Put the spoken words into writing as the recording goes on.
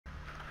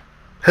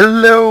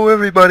Hello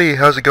everybody,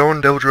 how's it going?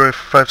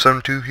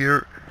 DevilDrive572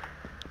 here.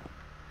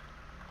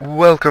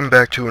 Welcome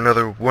back to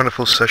another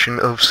wonderful session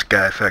of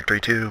Sky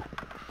Factory 2.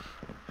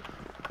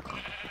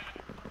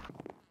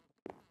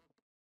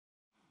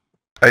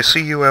 I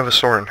see you have a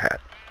Soren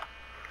hat.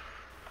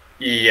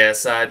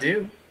 Yes, I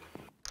do.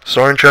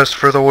 Soren chest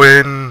for the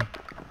win!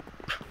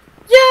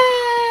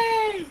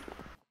 Yay!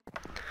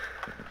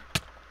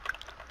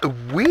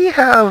 We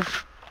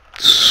have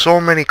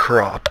so many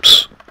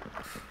crops.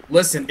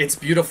 Listen, it's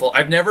beautiful.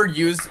 I've never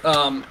used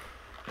a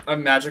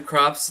magic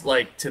crops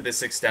like to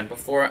this extent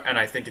before, and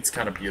I think it's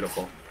kind of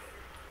beautiful.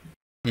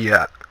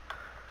 Yeah.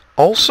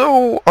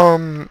 Also,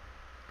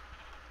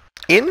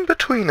 in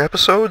between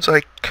episodes,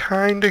 I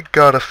kinda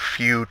got a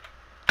few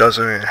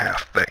dozen and a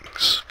half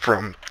things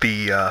from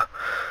the,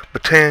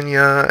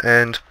 Britannia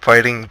and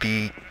fighting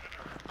the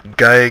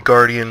Gaia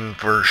Guardian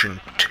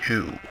version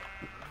 2.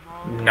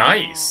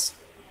 Nice!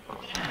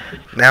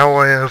 Now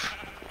I have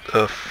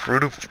the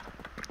Fruit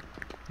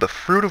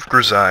of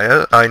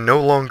Grisaia. I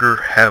no longer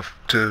have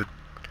to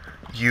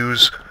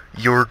use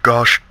your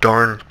gosh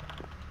darn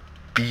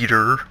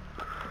feeder.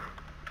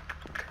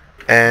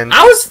 And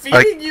I was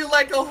feeding you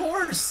like a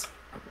horse!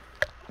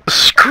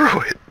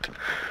 screw it!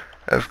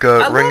 I've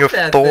got Ring of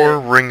Thor,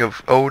 Ring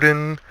of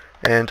Odin,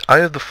 and Eye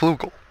of the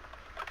Flugel.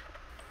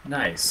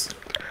 Nice.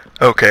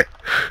 Okay,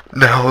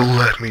 now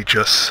let me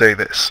just say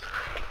this.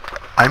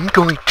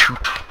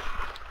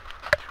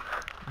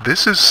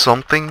 This is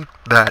something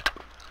that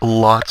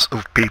lots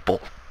of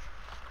people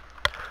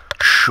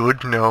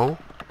should know.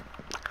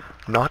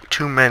 Not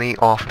too many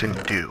often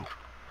do.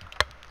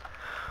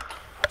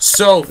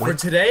 So, for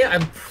today, I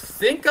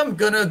think I'm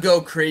gonna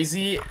go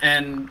crazy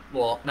and,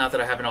 well, not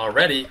that I haven't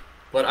already,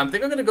 but I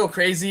think I'm gonna go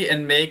crazy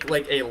and make,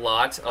 like, a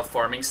lot of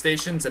farming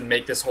stations and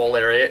make this whole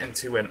area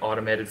into an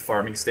automated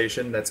farming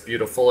station that's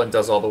beautiful and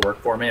does all the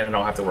work for me, and I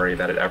don't have to worry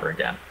about it ever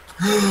again.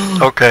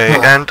 Okay,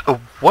 and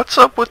what's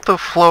up with the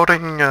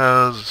floating,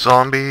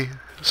 zombie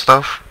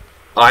stuff?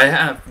 I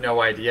have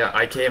no idea.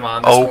 I came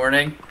on this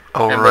morning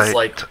and was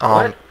like,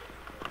 what?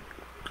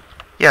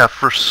 Yeah,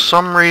 for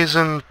some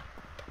reason,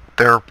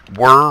 there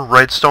were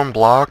redstone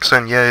blocks,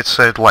 and yeah, it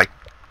said, like,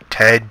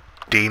 Ted,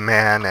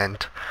 D-Man,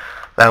 and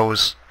that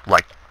was,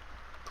 like,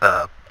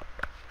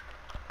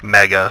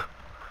 Mega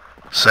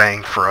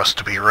saying for us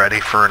to be ready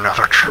for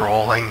another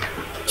trolling.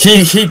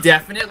 He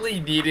definitely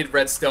needed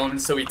redstone,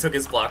 so he took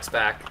his blocks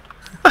back.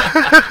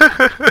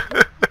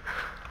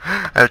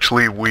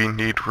 Actually, we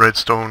need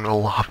redstone a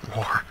lot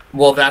more.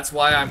 Well, that's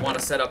why I want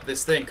to set up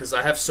this thing, because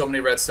I have so many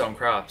redstone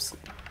crops.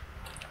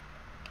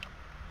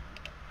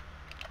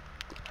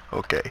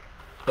 Okay.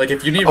 Like,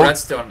 if you need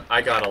redstone,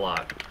 I got a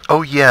lot.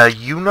 Oh yeah,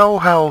 you know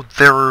how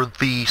there are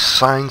the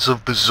signs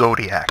of the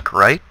Zodiac,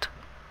 right?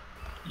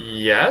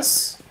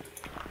 Yes?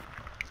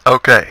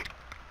 Okay.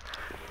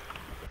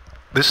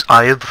 This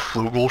Eye of the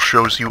Flugel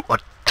shows you a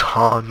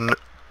ton,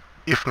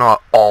 if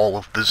not all,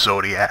 of the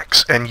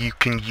Zodiacs, and you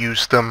can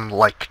use them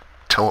like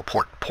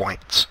teleport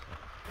points.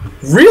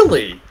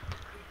 Really?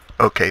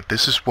 Okay,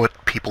 this is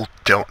what people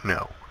don't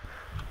know.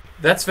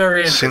 That's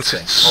very interesting.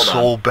 Since it's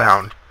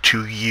soul-bound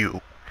to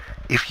you,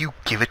 if you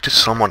give it to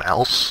someone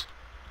else,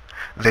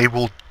 they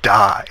will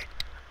die.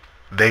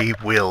 They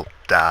will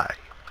die.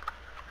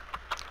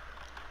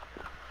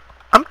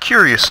 I'm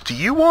curious, do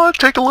you want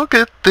to take a look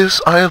at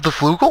this Eye of the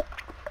Flugel?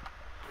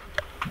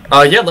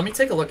 Yeah, let me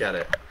take a look at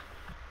it.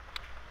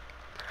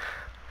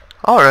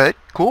 Alright,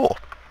 cool.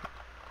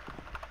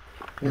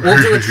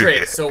 We'll do a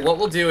trade. So what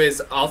we'll do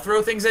is, I'll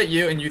throw things at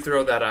you, and you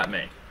throw that at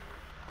me.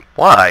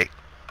 Why?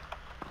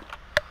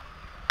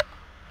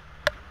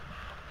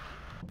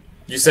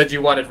 You said you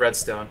wanted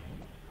redstone.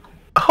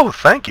 Oh,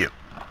 thank you.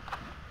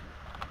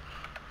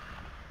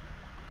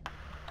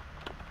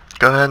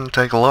 Go ahead and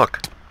take a look.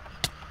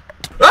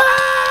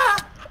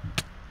 Ah!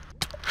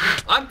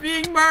 I'm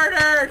being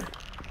murdered!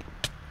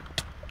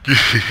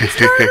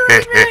 It's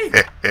murdering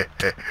me!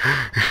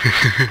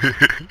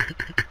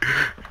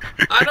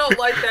 I don't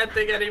like that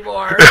thing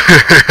anymore.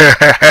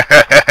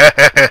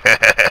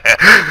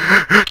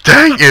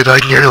 Dang it, I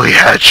nearly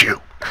had you.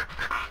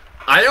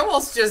 I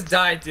almost just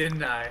died,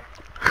 didn't I?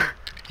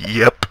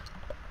 Yep.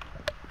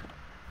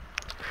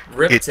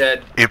 Rip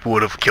Ted. It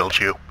would have killed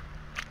you.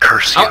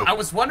 Curse you. I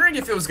was wondering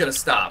if it was gonna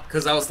stop,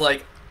 because I was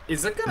like,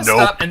 is it gonna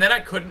stop? And then I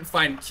couldn't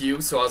find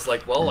Q, so I was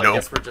like, well, I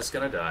guess we're just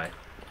gonna die.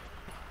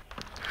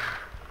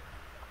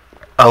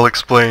 I'll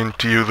explain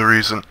to you the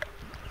reason.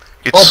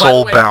 It's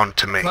soul-bound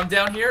to me. Come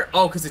down here?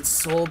 Oh, because it's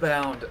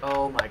soul-bound.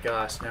 Oh my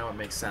gosh, now it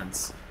makes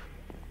sense.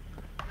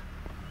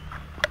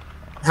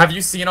 Have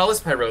you seen all this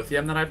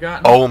pyrotheum that I've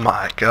gotten? Oh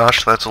my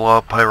gosh, that's a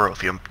lot of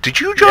pyrotheum.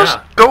 Did you just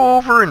go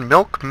over and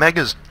milk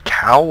Mega's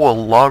cow a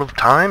lot of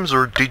times,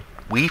 or did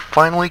we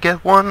finally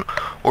get one?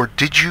 Or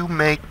did you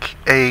make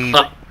a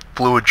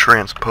fluid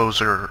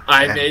transposer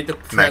I made the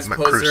magma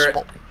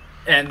crucible?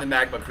 And the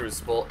magma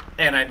crucible,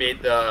 and I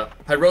made the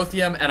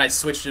pyrotheum, and I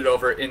switched it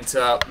over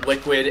into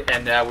liquid,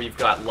 and now we've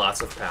got lots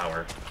of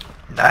power.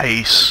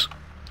 Nice.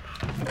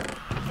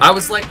 I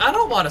was like, I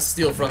don't want to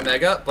steal from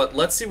Mega, but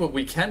let's see what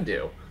we can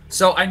do.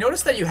 So I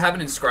noticed that you have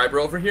an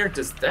inscriber over here.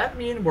 Does that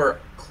mean we're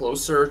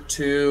closer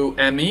to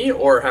ME,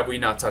 or have we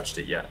not touched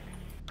it yet?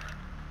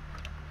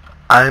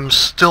 I'm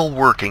still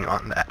working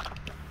on that.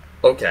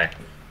 Okay.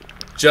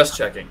 Just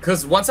checking.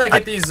 Because once I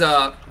get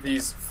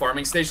these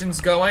farming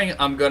stations going,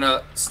 I'm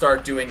gonna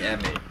start doing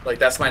ME. Like,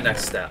 that's my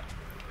next step.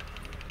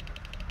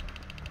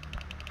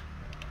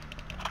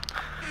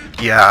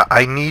 Yeah,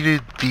 I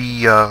needed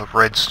the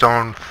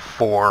redstone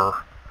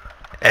for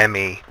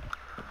ME.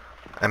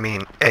 I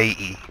mean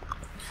AE.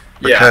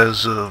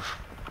 Because of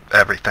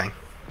everything.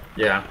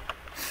 Yeah.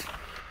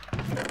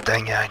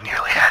 Dang it, I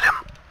nearly had him.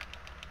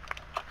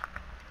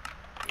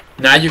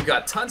 Now you've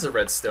got tons of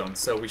redstone,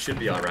 so we should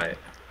be alright.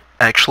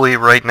 Actually,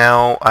 right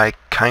now, I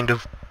kind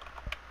of...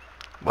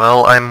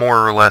 Well, I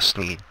more or less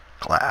need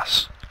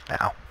glass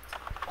now.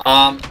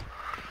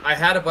 I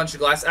had a bunch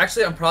of glass.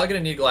 Actually, I'm probably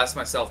going to need glass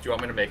myself. Do you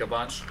want me to make a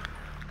bunch?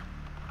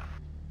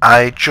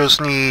 I just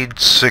need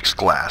 6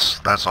 glass,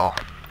 that's all.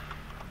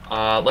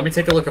 Let me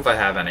take a look if I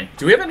have any.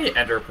 Do we have any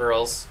ender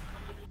pearls?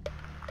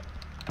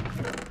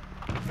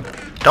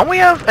 Don't we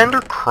have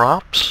ender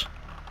crops?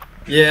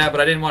 Yeah, but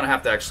I didn't want to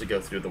have to actually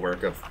go through the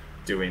work of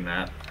doing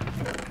that.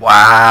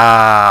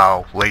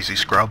 Wow, lazy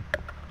scrub.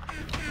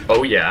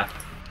 Oh, yeah.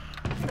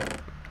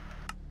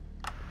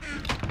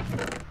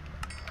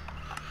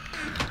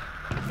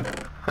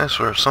 I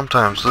swear,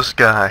 sometimes this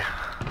guy...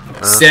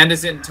 Sand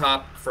is in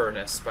top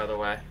furnace, by the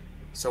way.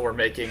 So we're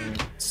making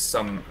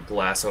some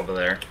glass over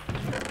there.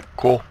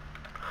 Cool.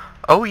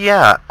 Oh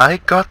yeah, I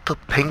got the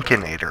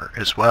Pinkinator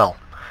as well.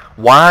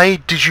 Why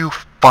did you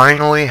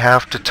finally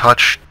have to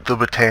touch the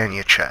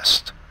Britannia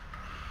chest?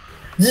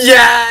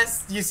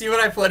 Yes! You see what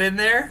I put in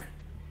there?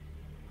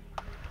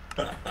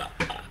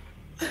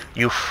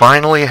 You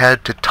finally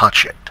had to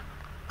touch it.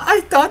 I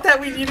thought that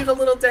we needed a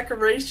little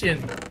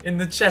decoration in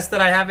the chest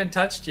that I haven't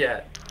touched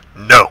yet.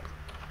 No.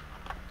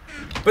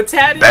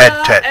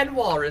 Britannia and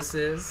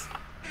walruses.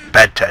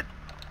 Bad Ted.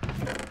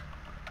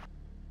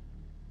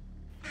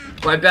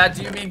 By bad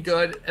do you mean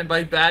good, and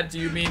by bad do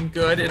you mean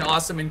good and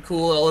awesome and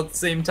cool all at the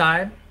same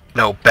time?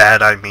 No,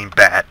 bad I mean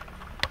bad.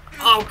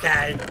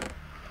 Okay.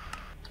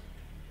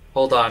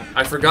 Hold on,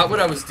 I forgot what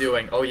I was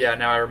doing. Oh yeah,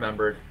 now I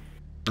remembered.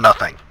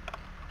 Nothing.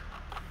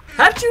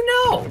 How'd you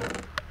know?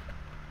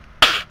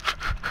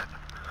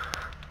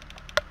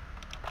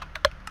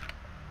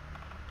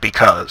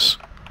 Because.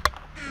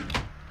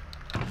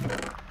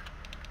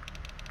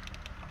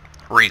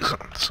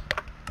 Reasons.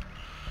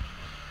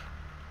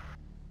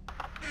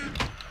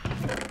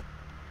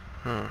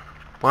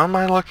 What am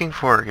I looking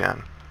for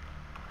again?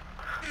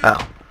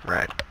 Oh,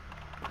 right.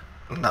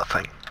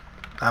 Nothing.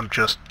 I'm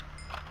just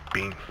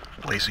being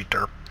lazy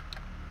derp.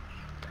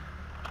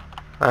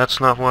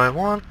 That's not what I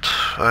want.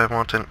 I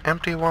want an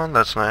empty one.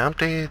 That's not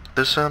empty.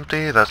 This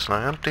empty. That's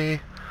not empty.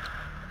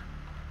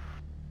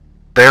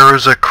 There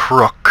is a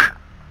crook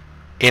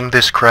in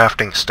this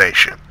crafting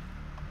station.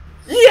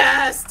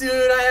 Yes, dude,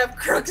 I have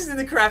crooks in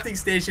the crafting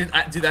station.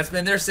 Dude, that's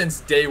been there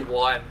since day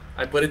one.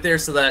 I put it there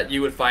so that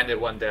you would find it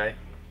one day.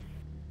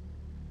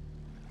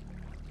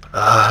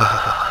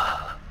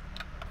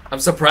 I'm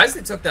surprised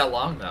it took that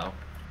long, though.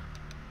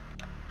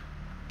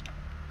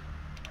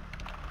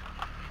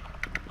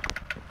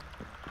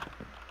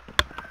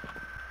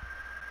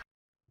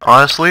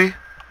 Honestly,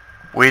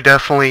 we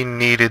definitely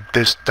needed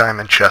this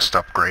diamond chest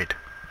upgrade.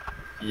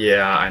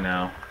 Yeah, I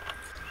know.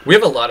 We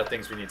have a lot of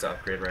things we need to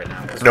upgrade right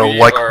now. No,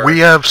 we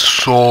have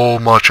so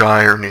much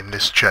iron in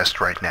this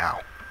chest right now.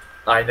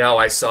 I know,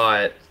 I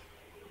saw it.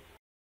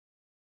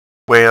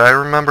 Wait, I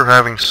remember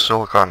having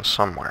silicon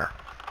somewhere.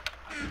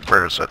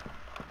 Where is it?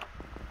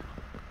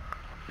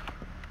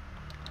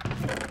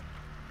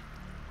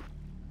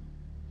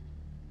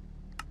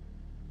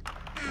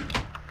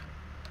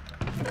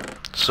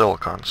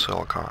 Silicon,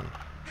 silicon.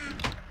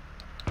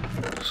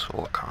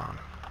 Silicon.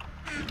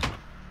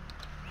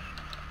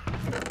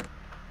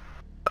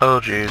 Oh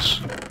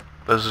jeez.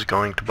 This is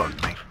going to bug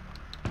me.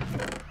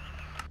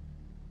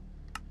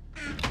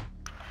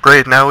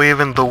 Great, now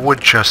even the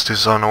wood chest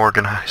is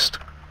unorganized.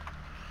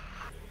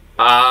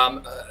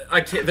 I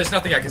can't, there's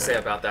nothing I can say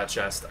about that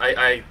chest.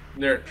 I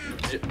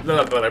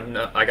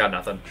got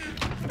nothing.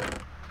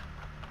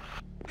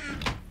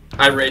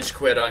 I rage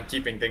quit on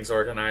keeping things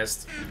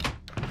organized.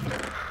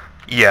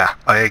 Yeah,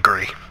 I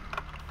agree.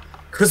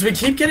 Because we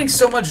keep getting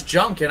so much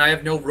junk and I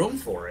have no room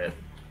for it.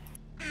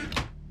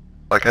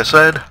 Like I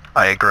said,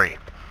 I agree.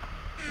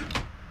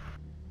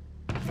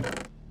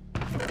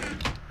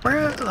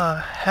 Where the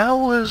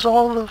hell is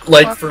all the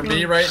like for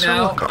me right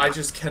silicon? now, I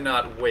just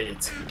cannot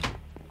wait.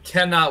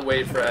 Cannot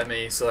wait for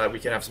ME so that we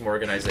can have some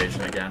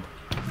organization again.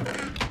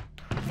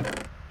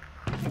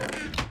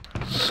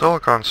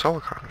 Silicon,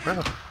 silicon. Where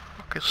the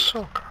fuck is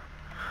silicon?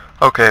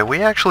 Okay,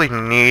 we actually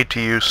need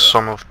to use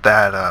some of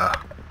that,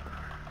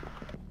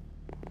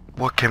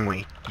 what can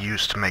we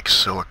use to make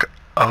silicon?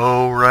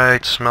 Oh,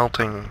 right,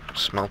 smelting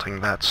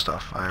that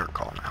stuff, I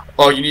recall now.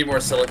 Oh, you need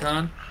more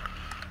silicon?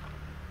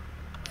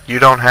 You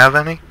don't have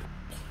any?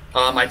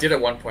 I did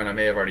at one point, I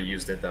may have already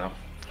used it though.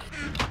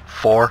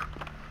 4?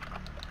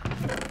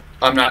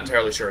 I'm not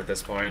entirely sure at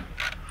this point.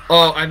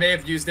 Oh, I may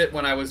have used it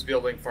when I was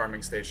building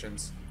farming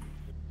stations.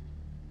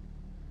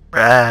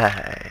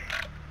 Right.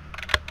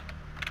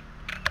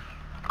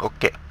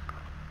 Okay.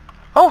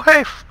 Oh,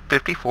 hey,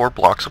 54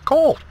 blocks of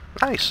coal.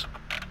 Nice.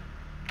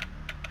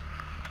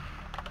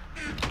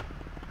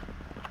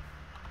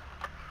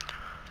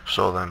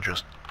 So then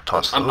just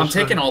toss those I'm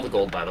taking in. all the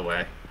gold, by the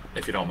way,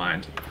 if you don't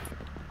mind.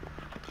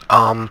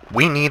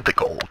 We need the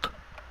gold.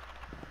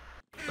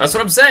 That's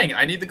what I'm saying.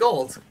 I need the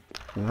gold.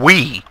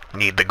 We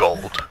need the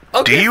gold.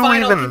 Okay, Do you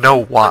fine, even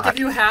know why? I'll give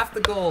you half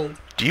the gold.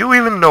 Do you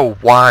even know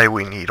why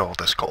we need all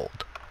this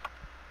gold?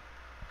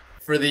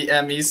 For the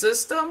ME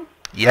system?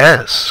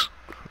 Yes.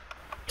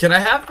 Can I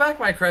have back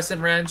my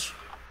crescent wrench?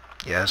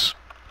 Yes.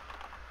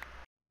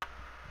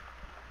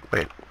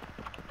 Wait.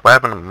 What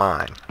happened to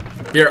mine?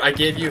 Here, I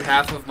gave you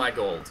half of my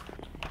gold.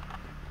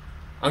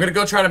 I'm gonna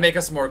go try to make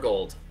us more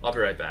gold. I'll be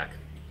right back.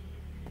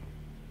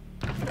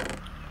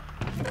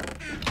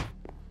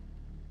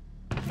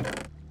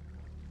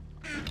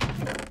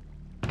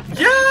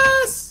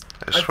 Yes!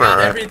 I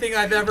found everything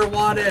I've ever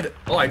wanted.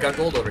 Oh, I got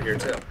gold over here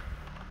too.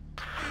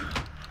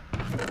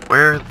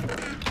 Where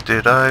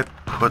did I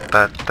put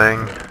that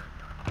thing?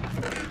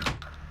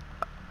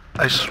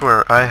 I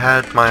swear, I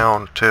had my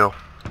own too.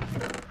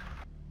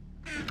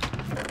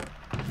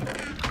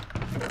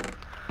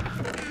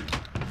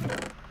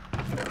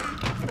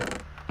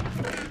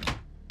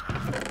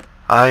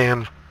 I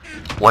am,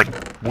 like,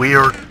 we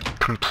are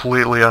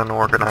completely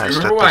unorganized at this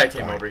point. Remember why I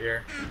came over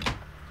here?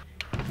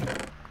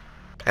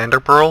 Ender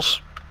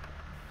pearls?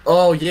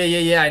 Oh,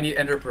 yeah, I need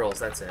ender pearls,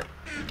 that's it.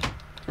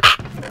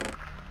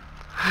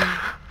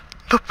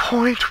 The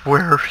point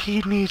where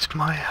he needs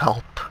my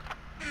help.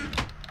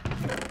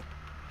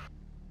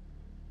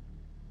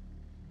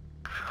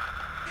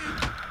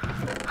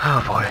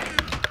 Oh boy.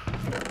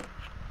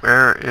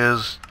 Where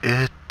is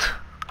it?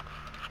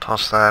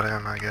 Toss that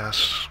in, I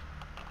guess.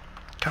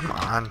 Come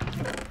on.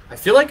 I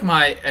feel like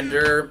my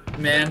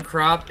Enderman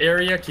crop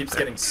area keeps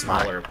getting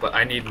smaller, but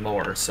I need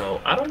more,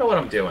 so I don't know what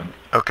I'm doing.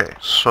 Okay,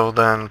 so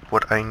then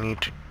what I need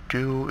to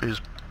do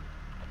is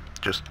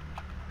just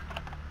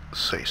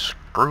say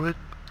screw it.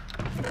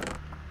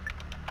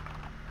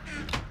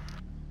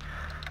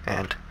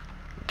 And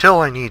until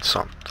I need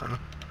something,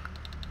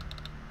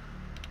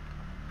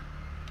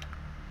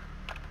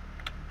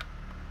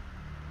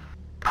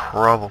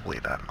 probably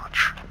that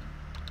much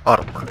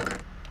ought to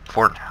work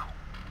for now.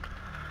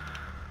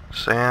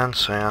 Sand,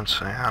 sand,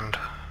 sand.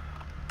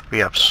 We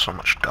have so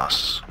much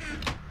dust.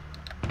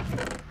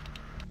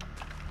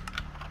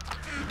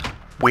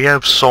 We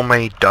have so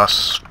many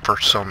dusts for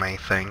so many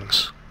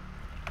things.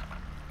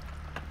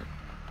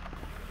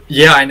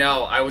 Yeah, I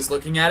know. I was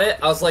looking at it.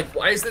 I was like,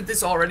 why isn't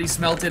this already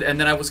smelted? And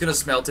then I was going to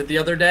smelt it the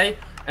other day.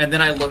 And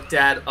then I looked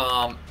at,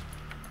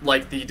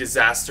 like, the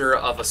disaster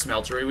of a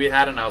smeltery we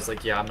had. And I was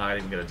like, yeah, I'm not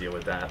even going to deal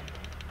with that.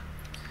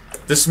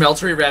 The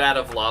smeltery ran out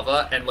of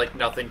lava and, like,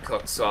 nothing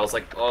cooked. So I was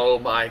like, oh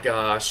my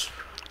gosh.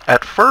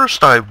 At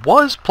first, I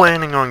was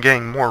planning on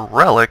getting more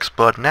relics,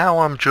 but now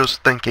I'm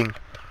just thinking,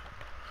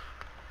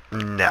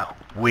 no,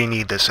 we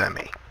need this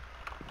ME.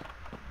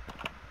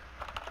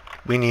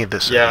 We need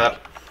this Yeah. ME.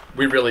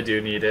 We really do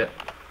need it.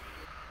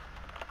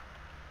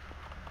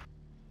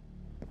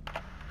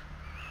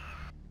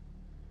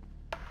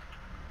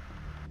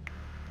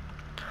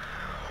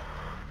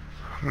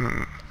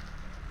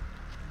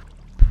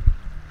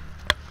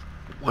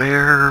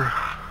 Where?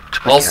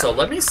 Also,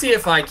 let me see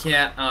if I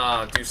can't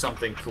do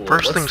something cool.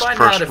 Let's find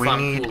first, out if we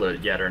I'm need cooler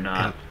yet or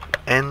not.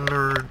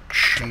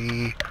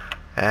 Energy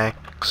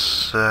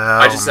Excel.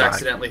 I just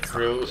accidentally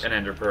threw an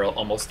ender pearl.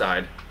 Almost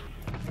died.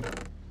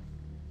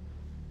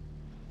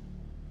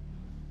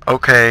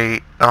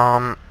 Okay,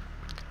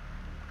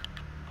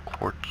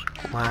 quartz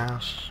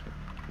glass.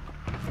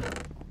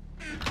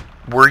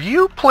 Were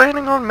you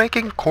planning on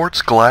making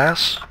quartz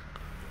glass?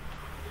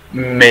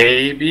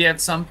 Maybe at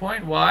some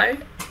point. Why?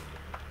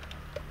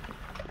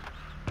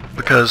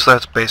 Because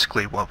that's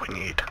basically what we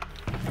need at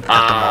the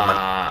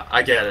moment.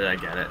 I get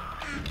it.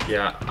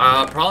 Yeah,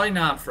 probably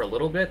not for a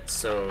little bit,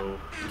 so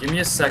give me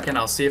a second,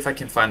 I'll see if I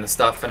can find the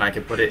stuff and I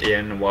can put it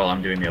in while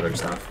I'm doing the other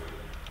stuff.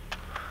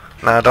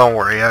 Nah, don't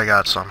worry, I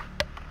got some.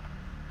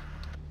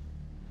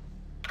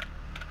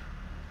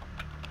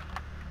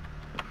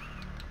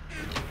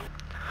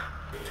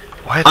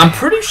 I'm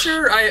pretty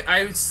sure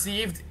I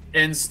received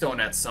endstone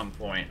at some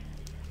point.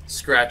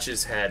 Scratch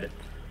his head.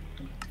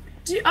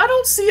 I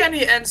don't see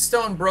any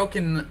endstone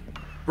broken.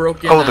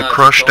 Oh, the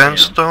crushed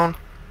endstone?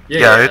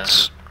 Yeah,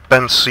 it's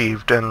been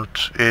sieved and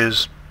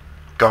is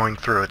going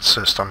through its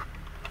system.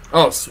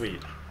 Oh,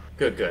 sweet.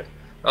 Good.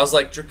 I was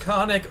like,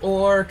 draconic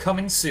ore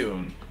coming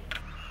soon.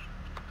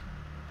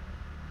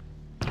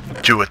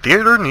 To a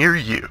theater near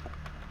you.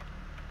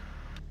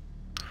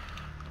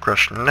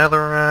 Crushed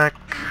netherrack.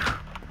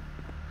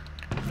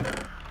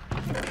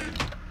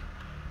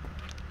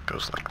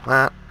 Goes like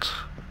that.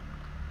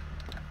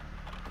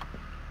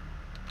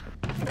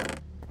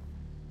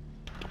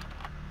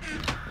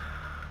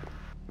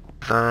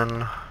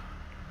 Then,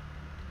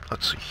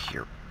 let's see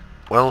here.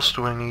 What else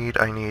do I need?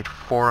 I need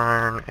 4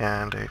 iron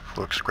and a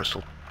flux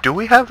crystal do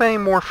we have any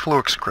more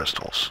Fluix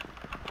crystals?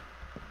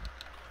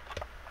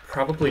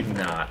 Probably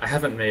not. I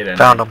haven't made any.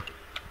 Found them.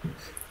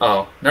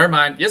 Oh, never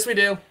mind. Yes, we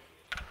do.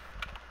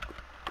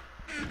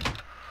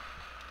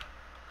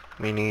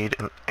 We need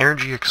an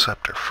energy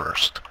acceptor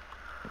first.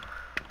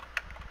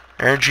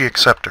 Energy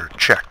acceptor,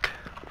 check.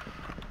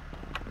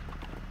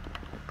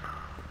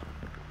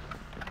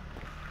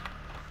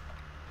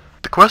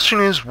 The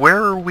question is,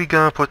 where are we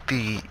gonna put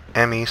the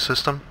ME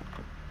system?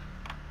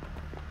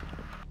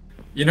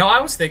 You know, I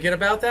was thinking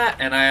about that,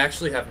 and I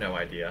actually have no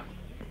idea.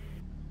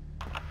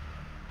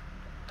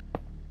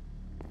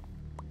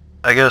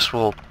 I guess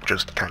we'll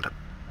just kind of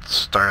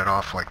start it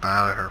off like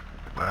that, or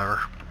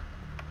whatever.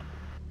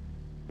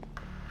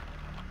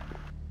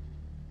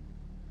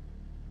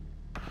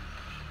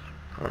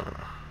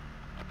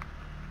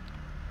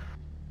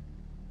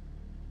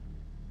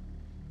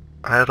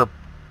 I had a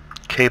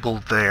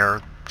cable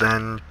there,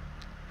 then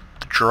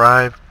the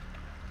drive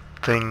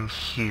thing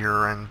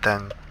here, and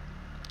then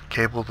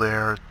cable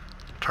there,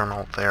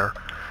 terminal there,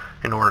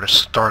 in order to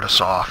start us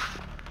off,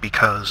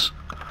 because...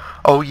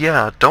 Oh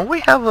yeah, don't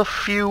we have a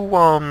few,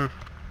 what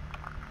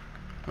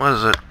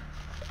is it?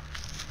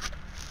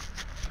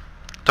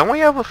 Don't we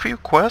have a few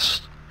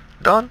quests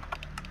done?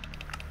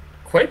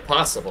 Quite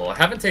possible. I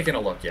haven't taken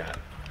a look yet.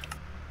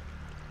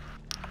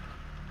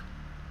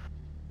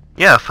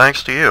 Yeah,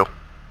 thanks to you.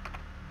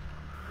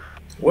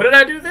 What did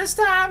I do this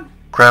time?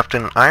 Craft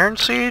an iron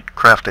seed,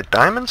 craft a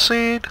diamond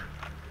seed.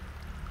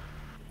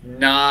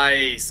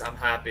 Nice. I'm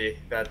happy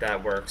that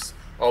that works.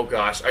 Oh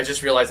gosh, I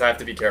just realized I have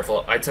to be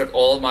careful. I took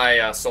all of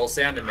my soul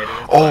sand and made it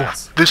into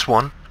glass. Oh, this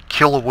one.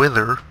 Kill a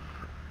wither.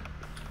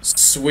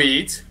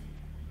 Sweet.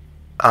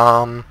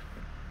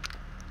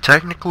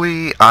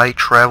 Technically, I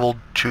traveled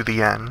to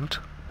the end.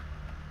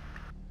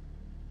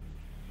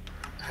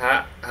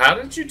 How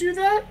did you do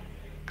that?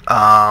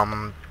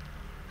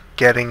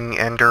 Getting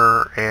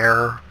ender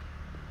air,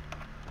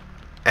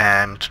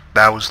 and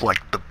that was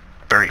like the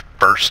very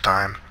first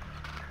time.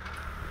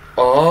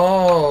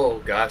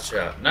 Oh,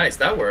 gotcha. Nice,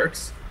 that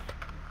works.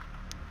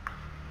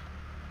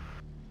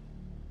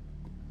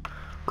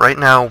 Right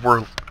now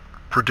we're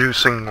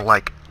producing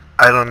like,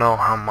 I don't know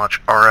how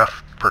much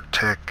RF per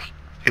tick.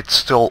 It's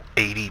still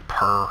 80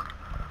 per.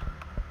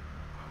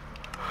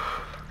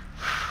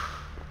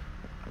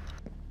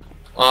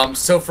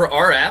 So for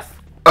RF,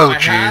 oh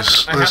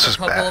jeez, I this have is a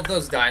couple bad. of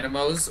those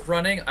dynamos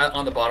running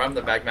on the bottom,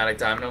 the magmatic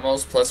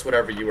dynamos, plus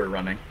whatever you were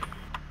running.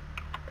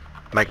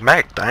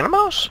 Magmatic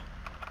dynamos?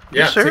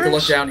 Yeah, take a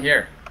look serious? down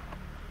here.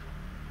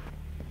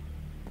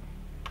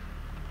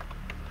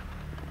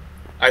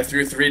 I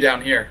threw 3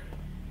 down here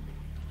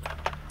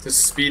to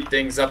speed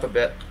things up a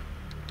bit.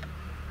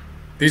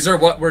 These are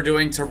what we're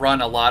doing to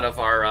run a lot of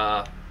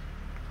our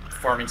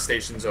farming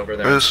stations over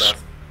there and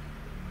stuff.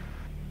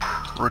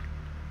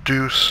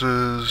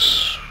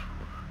 Reduces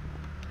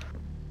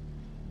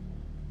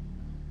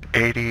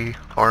 80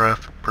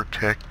 RF per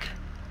tick,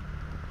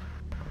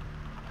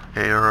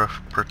 8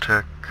 RF per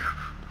tick,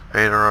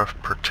 8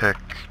 RF per tick.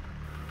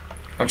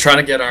 I'm trying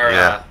to get our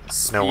nowhere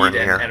speed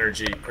and near.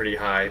 energy pretty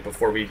high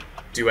before we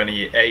do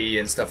any AE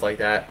and stuff like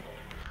that.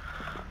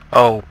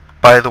 Oh,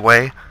 by the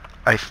way,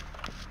 I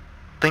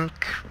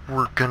think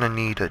we're gonna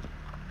need a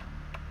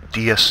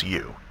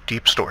DSU,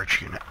 Deep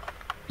Storage Unit.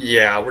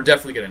 Yeah, we're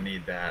definitely gonna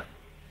need that.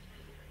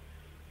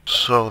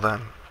 So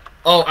then...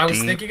 Oh, I was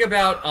thinking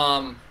about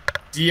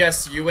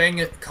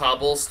DSUing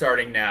cobble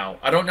starting now.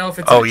 I don't know if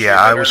it's oh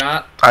yeah, or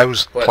not. I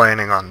was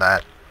planning on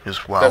that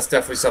as well. That's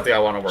definitely something I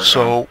want to work on.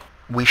 So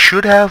we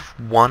should have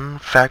 1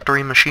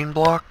 factory machine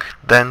block.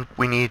 Then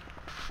we need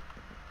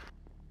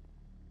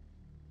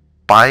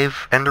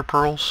 5 ender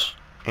pearls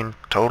in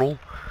total,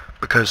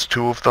 because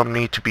 2 of them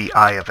need to be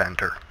Eye of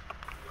Ender.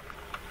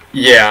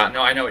 Yeah,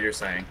 no, I know what you're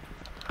saying.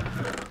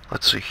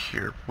 Let's see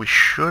here. We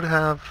should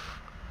have...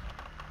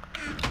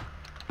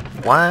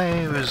 Why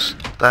is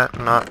that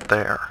not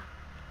there?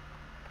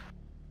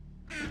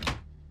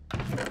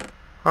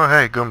 Oh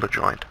hey, Goomba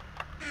joined.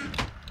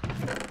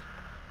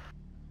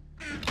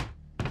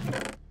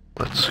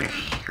 Let's see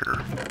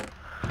here.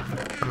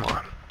 Come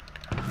on.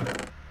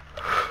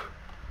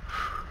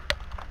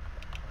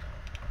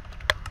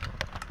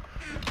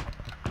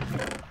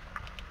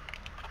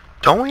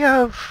 Don't we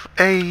have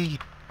a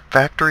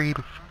factory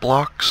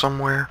block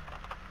somewhere?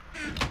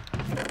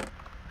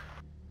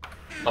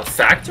 A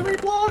factory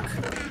block?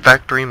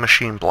 Factory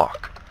machine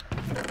block.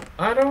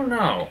 I don't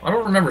know. I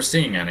don't remember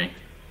seeing any.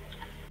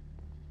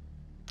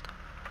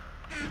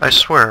 I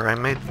swear, I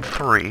made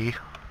 3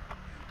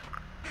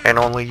 and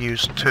only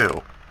used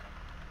 2.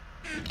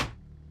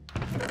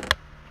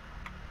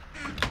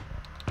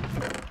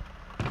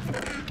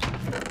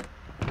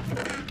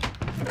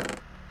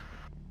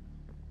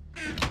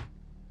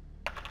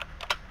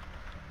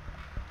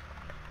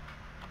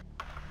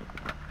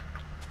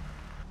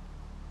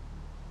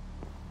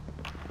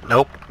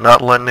 Nope,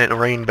 not letting it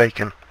rain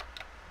bacon.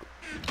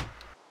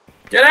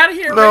 Get out of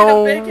here,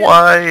 No, rain of bacon!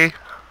 why?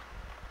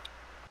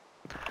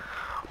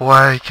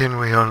 Why can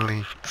we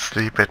only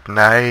sleep at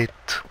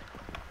night?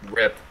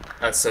 Rip.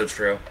 That's so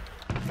true.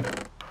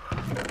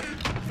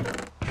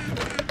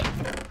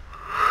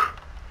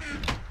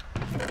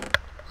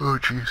 Oh,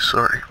 geez,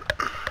 sorry.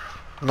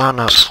 Not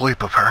enough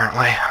sleep,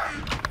 apparently.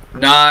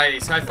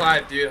 Nice. High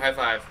five, dude. High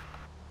five.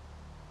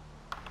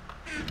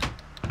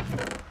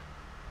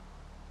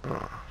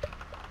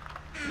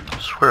 I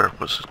swear it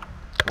was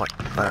like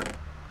that.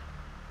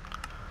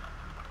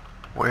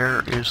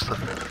 Where is the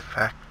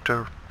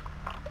factor?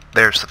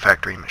 There's the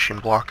factory machine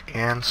block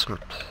and some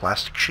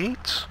plastic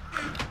sheets.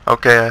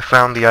 Okay, I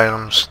found the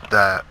items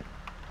that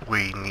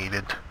we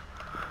needed.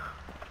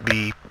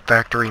 The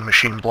factory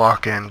machine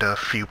block and a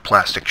few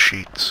plastic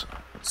sheets.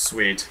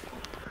 Sweet.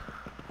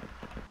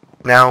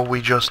 Now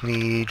we just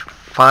need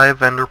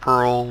 5 ender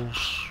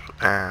pearls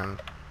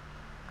and...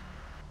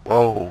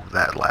 Whoa,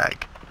 that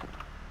lag.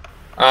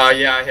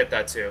 Yeah, I hit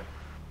that too.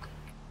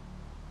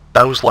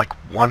 That was like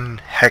one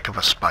heck of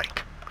a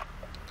spike.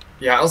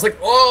 Yeah, I was like,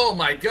 oh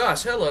my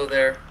gosh, hello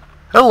there.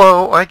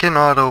 Hello, I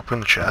cannot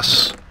open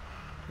chests.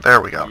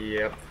 There we go.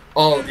 Yep.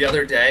 Oh, the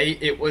other day,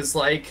 it was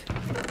like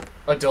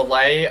a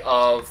delay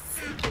of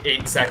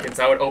 8 seconds.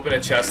 I would open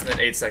a chest and then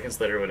 8 seconds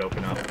later it would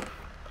open up.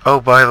 Oh,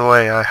 by the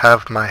way, I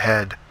have my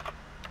head.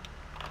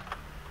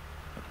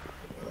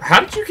 How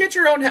did you get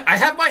your own head? I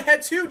have my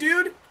head too,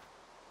 dude!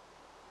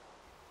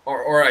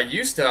 Or I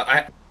used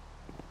to.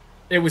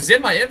 It was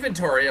in my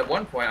inventory at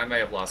one point. I may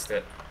have lost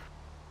it.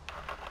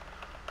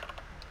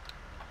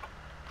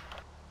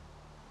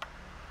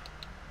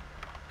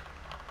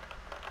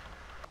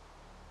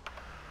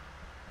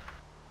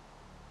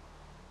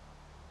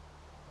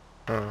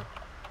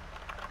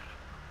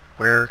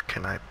 Where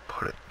can I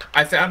put it?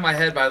 I found my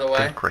head, by the way.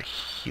 I think right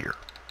here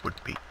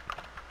would be.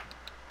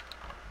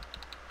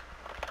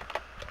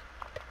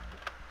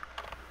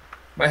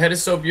 My head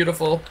is so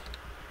beautiful.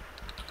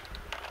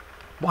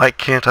 Why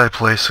can't I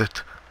place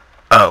it?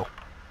 Oh.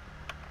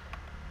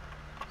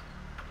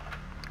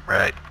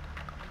 Right.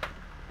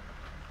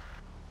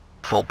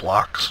 Full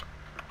blocks.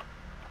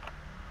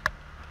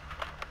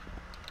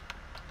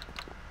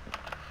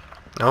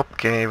 Nope,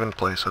 can't even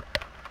place it.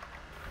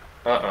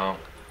 Uh-oh.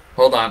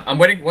 Hold on. I'm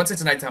waiting. Once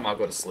it's nighttime, I'll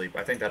go to sleep.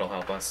 I think that'll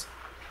help us.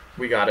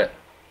 We got it.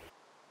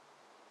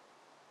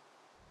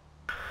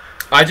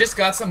 I just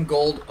got some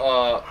gold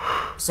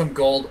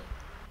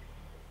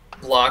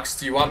blocks.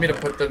 Do you want me to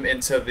put them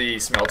into the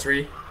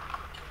smeltery?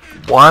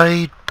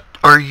 Why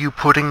are you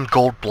putting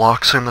gold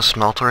blocks in the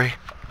smeltery?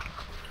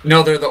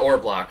 No, they're the ore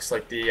blocks,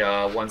 like the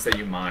ones that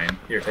you mine.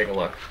 Here, take a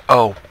look.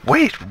 Oh,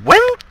 wait,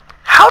 when?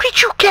 How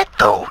did you get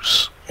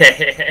those?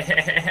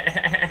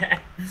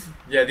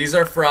 Yeah, these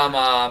are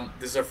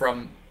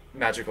from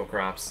magical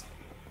crops.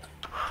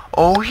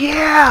 Oh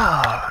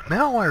yeah,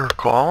 now I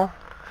recall.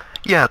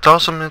 Yeah,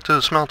 toss them into the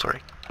smeltery.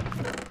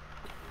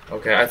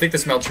 Okay, I think the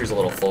smeltery's a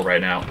little full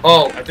right now.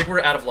 Oh, I think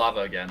we're out of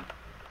lava again.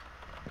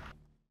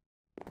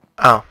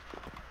 Oh.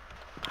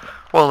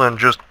 Well then,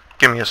 just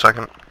give me a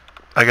second.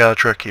 I got a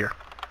trick here.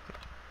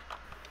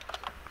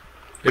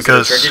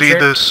 Because see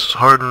this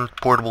hardened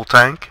portable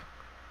tank?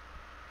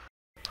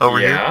 Over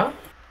here? Yeah?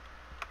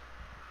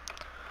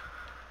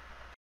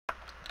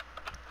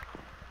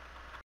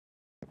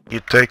 You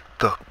take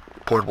the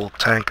portable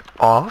tank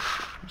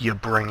off, you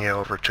bring it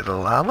over to the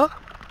lava,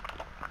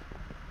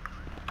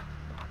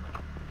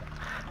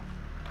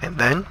 and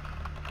then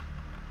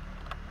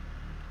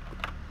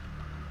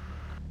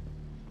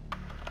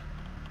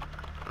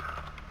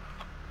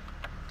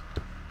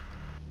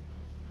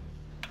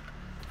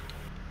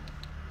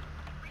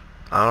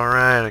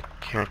alright, I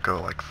can't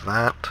go like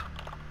that.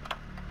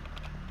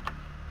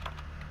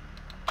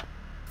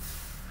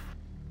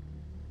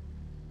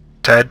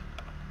 Ted?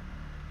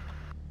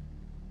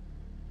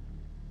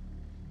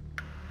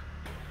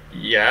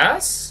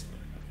 Yes?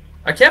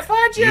 I can't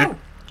find you!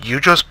 You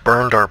just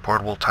burned our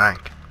portable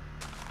tank.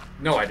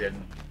 No, I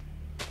didn't.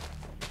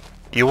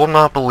 You will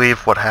not believe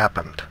what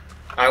happened.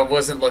 I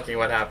wasn't looking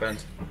what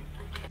happened.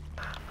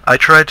 I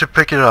tried to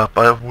pick it up.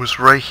 I was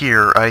right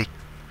here. I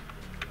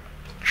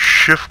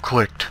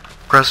shift-clicked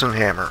crescent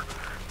hammer,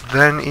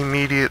 then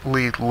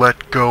immediately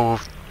let go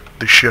of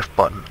the shift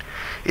button.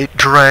 It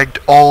dragged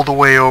all the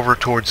way over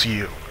towards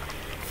you.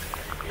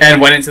 And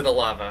went into the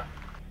lava.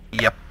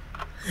 Yep.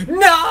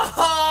 No!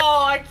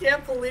 I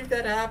can't believe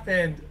that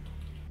happened.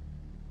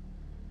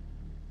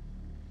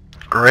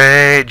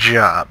 Great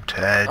job,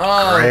 Ted.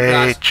 Oh,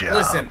 Great gosh. job.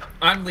 Listen,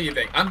 I'm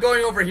leaving. I'm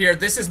going over here.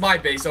 This is my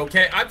base,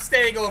 okay? I'm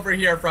staying over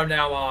here from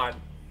now on.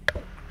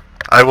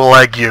 I will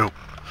egg you.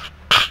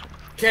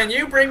 Can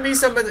you bring me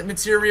some of the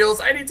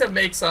materials? I need to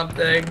make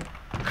something.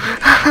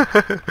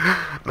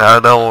 No,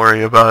 don't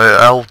worry about it.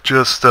 I'll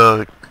just,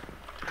 I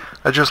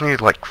just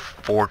need like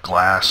 4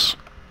 glass.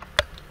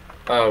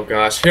 Oh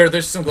gosh. Here,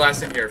 there's some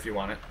glass in here if you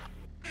want it.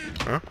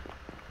 Huh?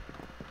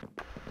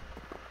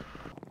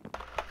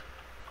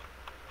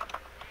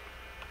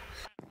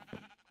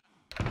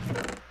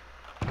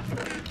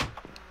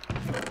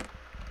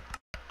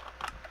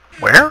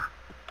 Where?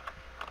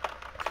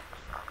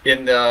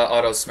 In the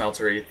auto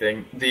smeltery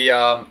thing. The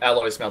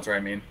alloy smelter, I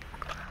mean.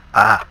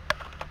 Ah.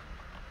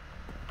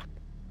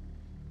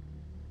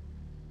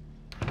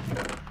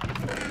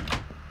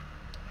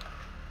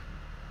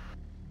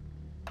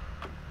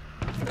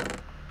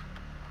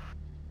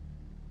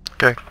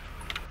 Okay.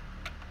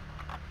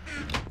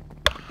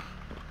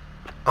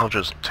 I'll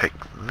just take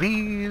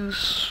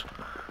these.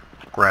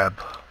 Grab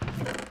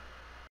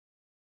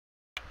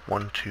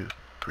 1, 2,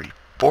 3,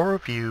 4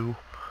 of you.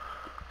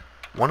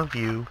 1 of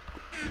you.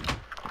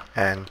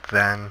 And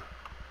then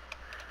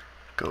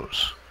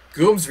goes.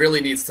 Gooms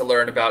really needs to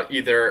learn about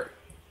either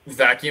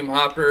vacuum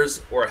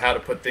hoppers or how to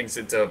put things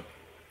into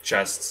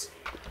chests.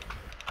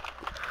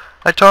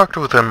 I talked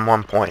with him at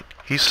one point.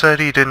 He said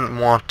he didn't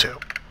want to.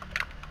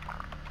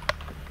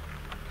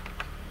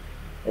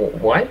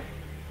 What?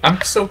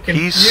 I'm so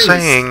confused. He's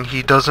saying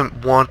he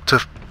doesn't want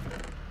to...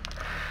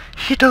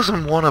 He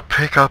doesn't want to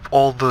pick up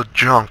all the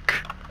junk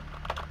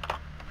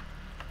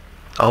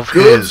of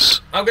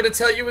his. I'm gonna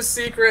tell you a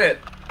secret.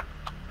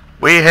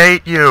 We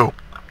hate you.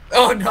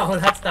 Oh no,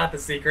 that's not the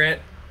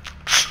secret.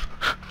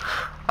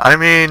 I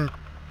mean,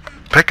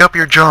 pick up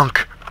your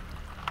junk.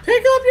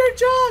 Pick up your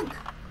junk!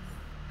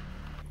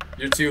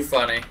 You're too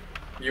funny.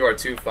 You are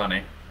too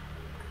funny.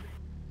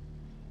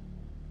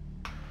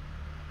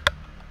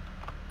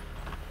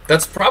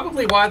 That's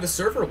probably why the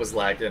server was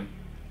lagging.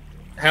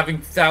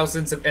 Having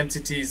thousands of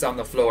entities on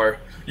the floor.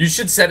 You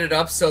should set it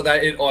up so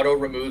that it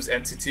auto-removes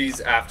entities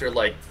after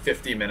like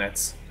 50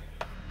 minutes.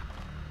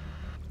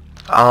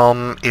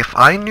 If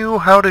I knew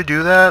how to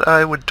do that,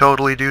 I would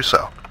totally do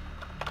so.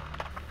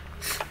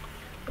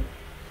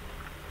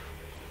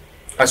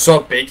 I saw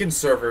Bacon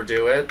server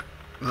do it.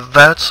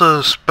 That's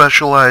a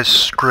specialized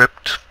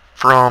script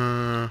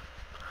from...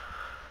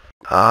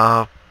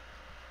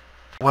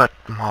 what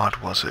mod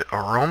was it?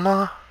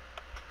 Aroma?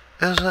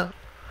 Is it?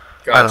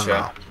 Gotcha. I don't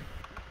know.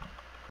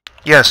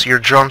 Yes, your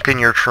junk in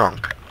your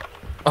trunk.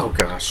 Oh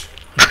gosh.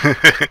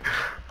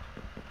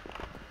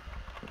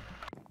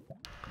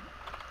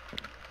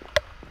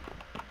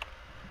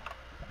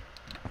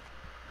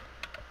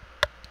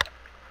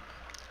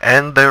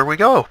 And there we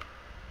go.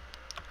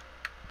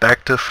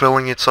 Back to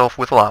filling itself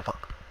with lava.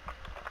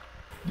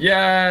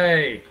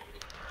 Yay!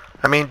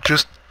 I mean,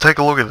 just take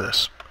a look at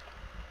this.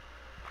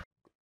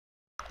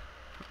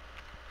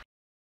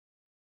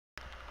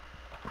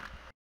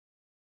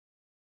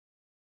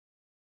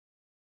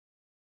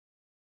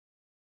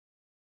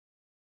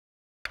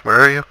 Where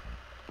are you?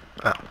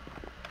 Oh.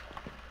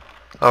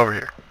 Over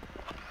here.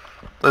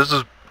 This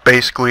is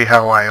basically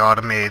how I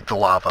automated the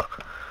lava.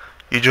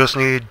 You just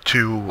need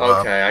to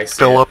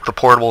fill up the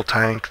portable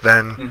tank,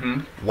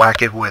 then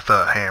whack it with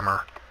a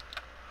hammer.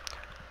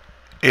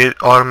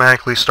 It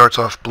automatically starts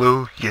off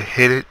blue, you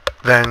hit it,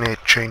 then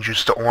it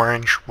changes to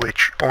orange,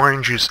 which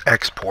orange is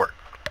export.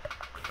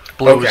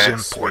 Blue is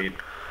import. Sweet.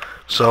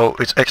 So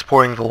it's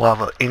exporting the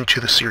lava into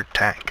the seared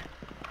tank.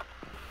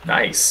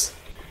 Nice.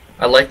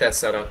 I like that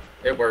setup.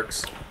 It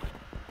works.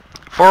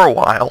 For a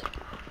while.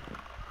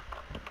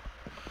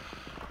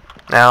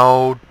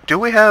 Now, do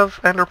we have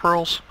ender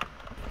pearls?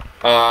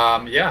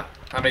 Yeah.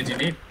 How many do you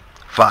need?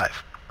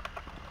 5.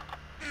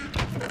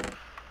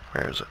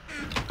 Where is it?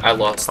 I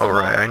lost them.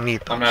 Alright, I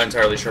need them. I'm not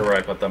entirely sure where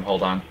I put them.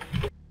 Hold on.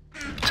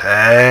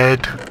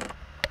 Ted.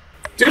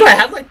 Dude, I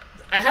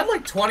had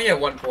like 20 at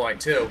one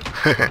point too.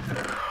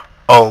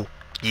 Oh,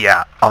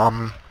 yeah.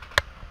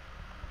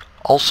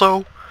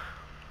 Also,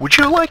 would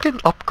you like an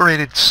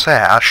upgraded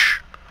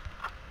sash?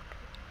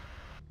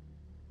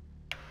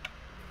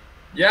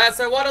 Yes,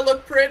 I want to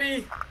look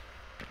pretty.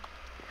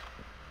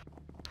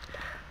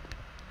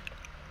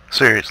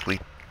 Seriously.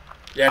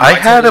 Yeah, no, I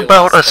had totally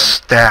about a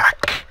lost them.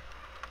 stack.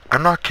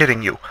 I'm not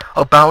kidding you.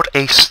 About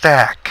a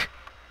stack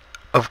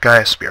of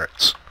Gaia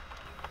spirits.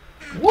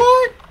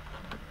 What?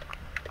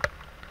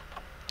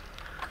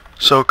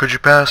 So, could you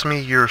pass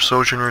me your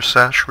Sojourner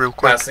sash real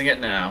quick? Passing it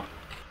now.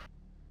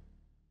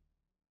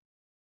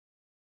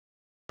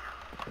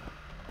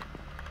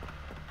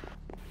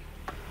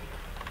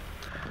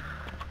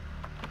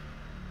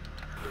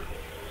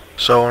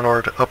 So, in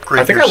order to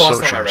upgrade your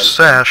Sojourner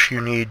sash, you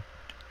need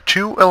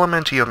 2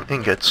 Elementium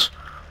ingots,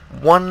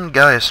 1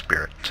 Gaia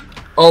spirit.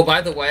 Oh,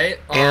 by the way,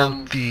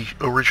 and the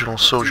original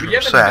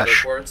Sojourner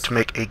sash to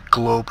make a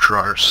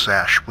Globetrotter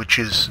sash, which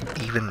is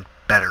even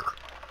better.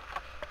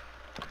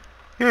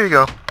 Here you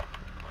go.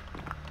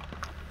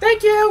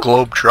 Thank you!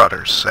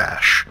 Globetrotter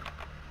sash.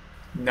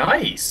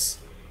 Nice.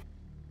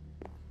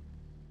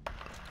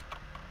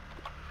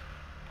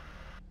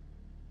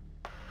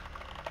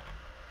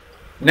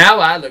 Now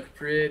I look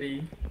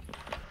pretty.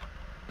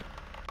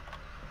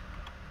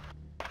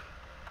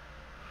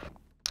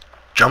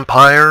 Jump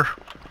higher,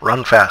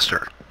 run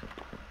faster.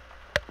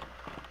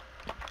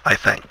 I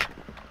think.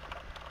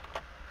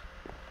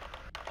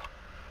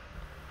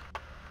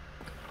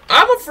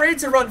 I'm afraid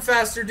to run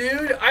faster,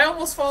 dude. I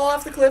almost fall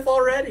off the cliff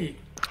already.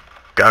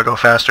 Gotta go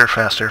faster,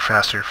 faster,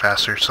 faster,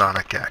 faster,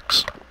 Sonic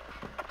X.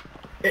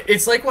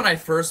 It's like when I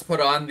first put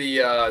on the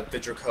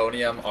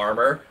Draconium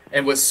armor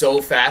and was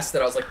so fast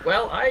that I was like,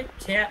 well, I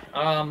can't,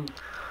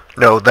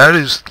 No, that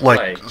is,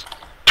 like,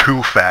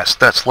 too fast.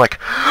 That's like,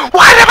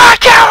 what am I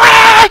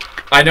doing?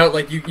 I know,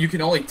 like, you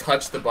can only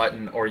touch the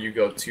button or you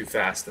go too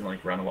fast and,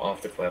 like, run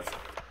off the cliff.